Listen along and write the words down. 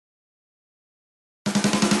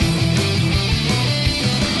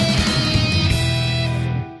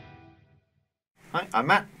I'm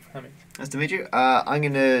Matt. Hi, Matt. Nice to meet you. I'm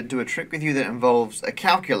going to do a trick with you that involves a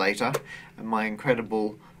calculator and my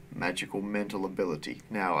incredible magical mental ability.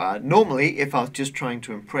 Now, normally, if I was just trying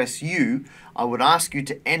to impress you, I would ask you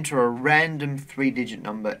to enter a random 3-digit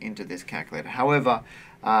number into this calculator. However,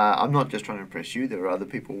 I'm not just trying to impress you. There are other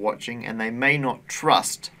people watching, and they may not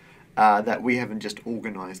trust that we haven't just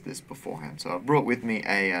organized this beforehand. So I've brought with me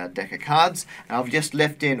a deck of cards, and I've just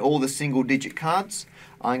left in all the single-digit cards.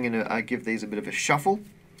 I'm going to give these a bit of a shuffle.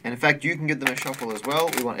 And in fact, you can give them a shuffle as well.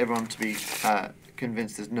 We want everyone to be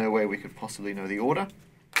convinced there's no way we could possibly know the order.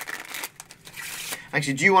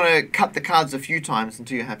 Actually, do you want to cut the cards a few times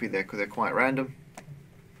until you're happy there, because they're quite random?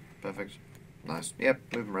 Perfect. Nice. Yep,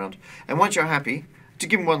 move them around. And once you're happy, to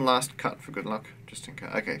give them one last cut for good luck, just in case.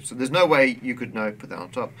 Okay, so there's no way you could know, put that on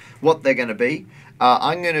top, what they're going to be.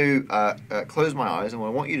 I'm going to close my eyes, and what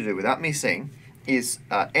I want you to do, without me seeing, is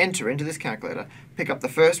enter into this calculator, pick up the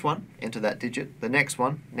first one, enter that digit, the next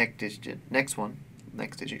one, next digit, next one,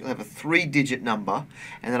 next digit. You'll have a 3-digit number,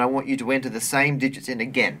 and then I want you to enter the same digits in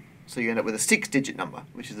again. So you end up with a 6-digit number,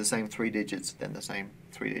 which is the same 3 digits, then the same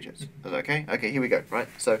 3 digits. Is that okay? Okay, here we go, right?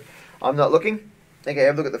 So I'm not looking. Okay,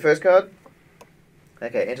 have a look at the first card.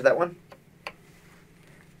 Okay, enter that one.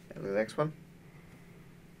 And the next one.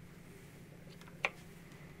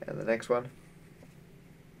 And the next one.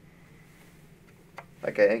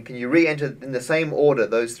 Okay, and can you re-enter in the same order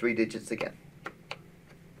those 3 digits again?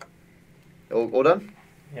 All done?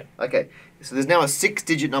 Yep. Okay, so there's now a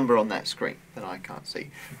 6-digit number on that screen that I can't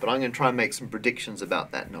see, but I'm going to try and make some predictions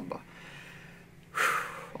about that number.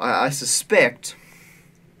 I suspect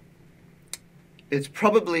it's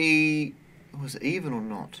probably, was it even or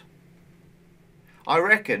not? I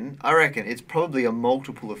reckon it's probably a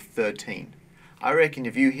multiple of 13. I reckon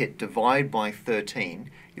if you hit divide by 13,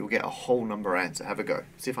 you'll get a whole number answer. Have a go.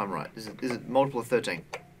 See if I'm right. Is it multiple of 13?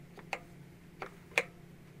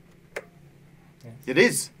 Yes. It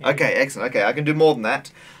is? Yeah. Okay, excellent. Okay, I can do more than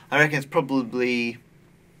that. I reckon it's probably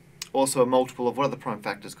also a multiple of, what other prime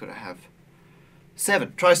factors could I have?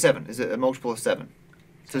 7. Try 7. Is it a multiple of 7?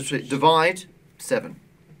 So divide 7.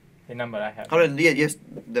 The number I have. Oh, yeah, yes.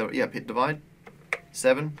 Yeah, hit divide.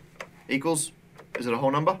 7 equals, is it a whole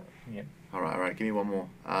number? Yeah. Alright, give me one more.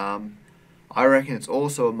 I reckon it's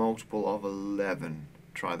also a multiple of 11.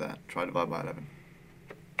 Try that. Try divide by 11.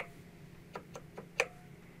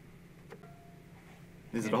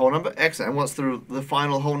 Is it a whole number? Excellent. And what's the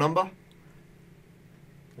final whole number?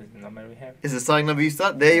 This is the number we have. Is the starting number you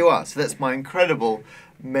start? There you are. So that's my incredible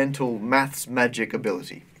mental maths magic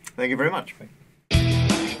ability. Thank you very much.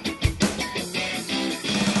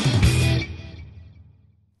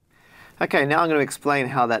 Okay, now I'm going to explain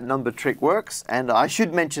how that number trick works, and I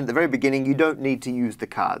should mention at the very beginning you don't need to use the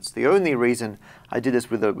cards. The only reason I did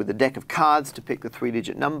this with a deck of cards to pick the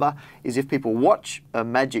 3-digit number is if people watch a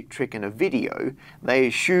magic trick in a video, they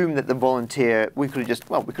assume that the volunteer, we could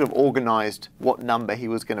have organized what number he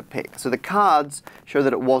was going to pick. So the cards show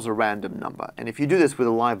that it was a random number, and if you do this with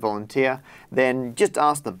a live volunteer, then just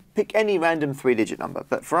ask them, pick any random 3-digit number.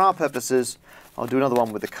 But for our purposes, I'll do another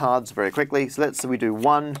one with the cards very quickly. So let's say we do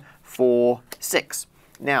 1, 4, 6.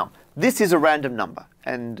 Now, this is a random number,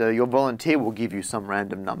 and your volunteer will give you some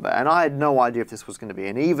random number. And I had no idea if this was going to be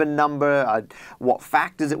an even number, what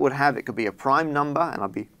factors it would have. It could be a prime number, and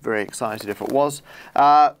I'd be very excited if it was.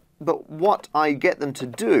 But what I get them to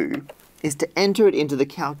do is to enter it into the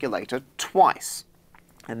calculator twice.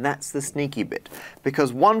 And that's the sneaky bit.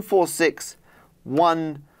 Because 1, 4, 6,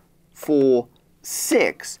 1, 4,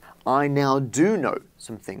 6, I now do know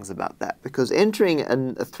some things about that, because entering a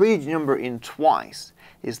 3-digit number in twice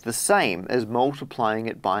is the same as multiplying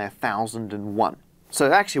it by 1001.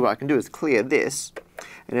 So actually what I can do is clear this,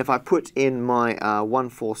 and if I put in my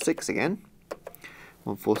 146 again,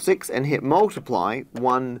 146, and hit multiply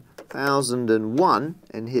 1001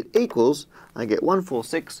 and hit equals, I get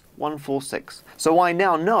 146, 146. So I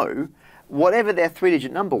now know whatever their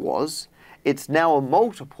 3-digit number was, it's now a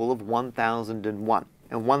multiple of 1001.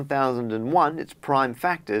 And 1001, its prime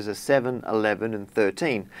factors are 7, 11, and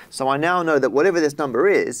 13. So I now know that whatever this number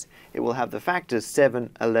is, it will have the factors 7,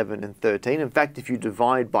 11, and 13. In fact, if you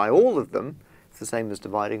divide by all of them, it's the same as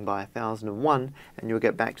dividing by 1001, and you'll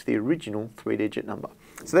get back to the original 3-digit number.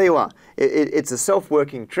 So there you are. It's a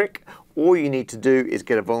self-working trick. All you need to do is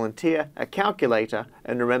get a volunteer, a calculator,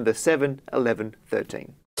 and remember 7, 11,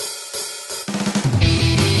 13.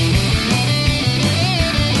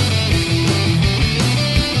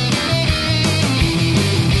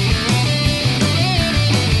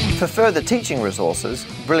 For further teaching resources,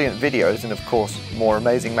 brilliant videos, and of course more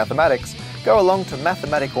amazing mathematics, go along to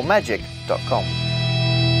mathematicalmagic.com.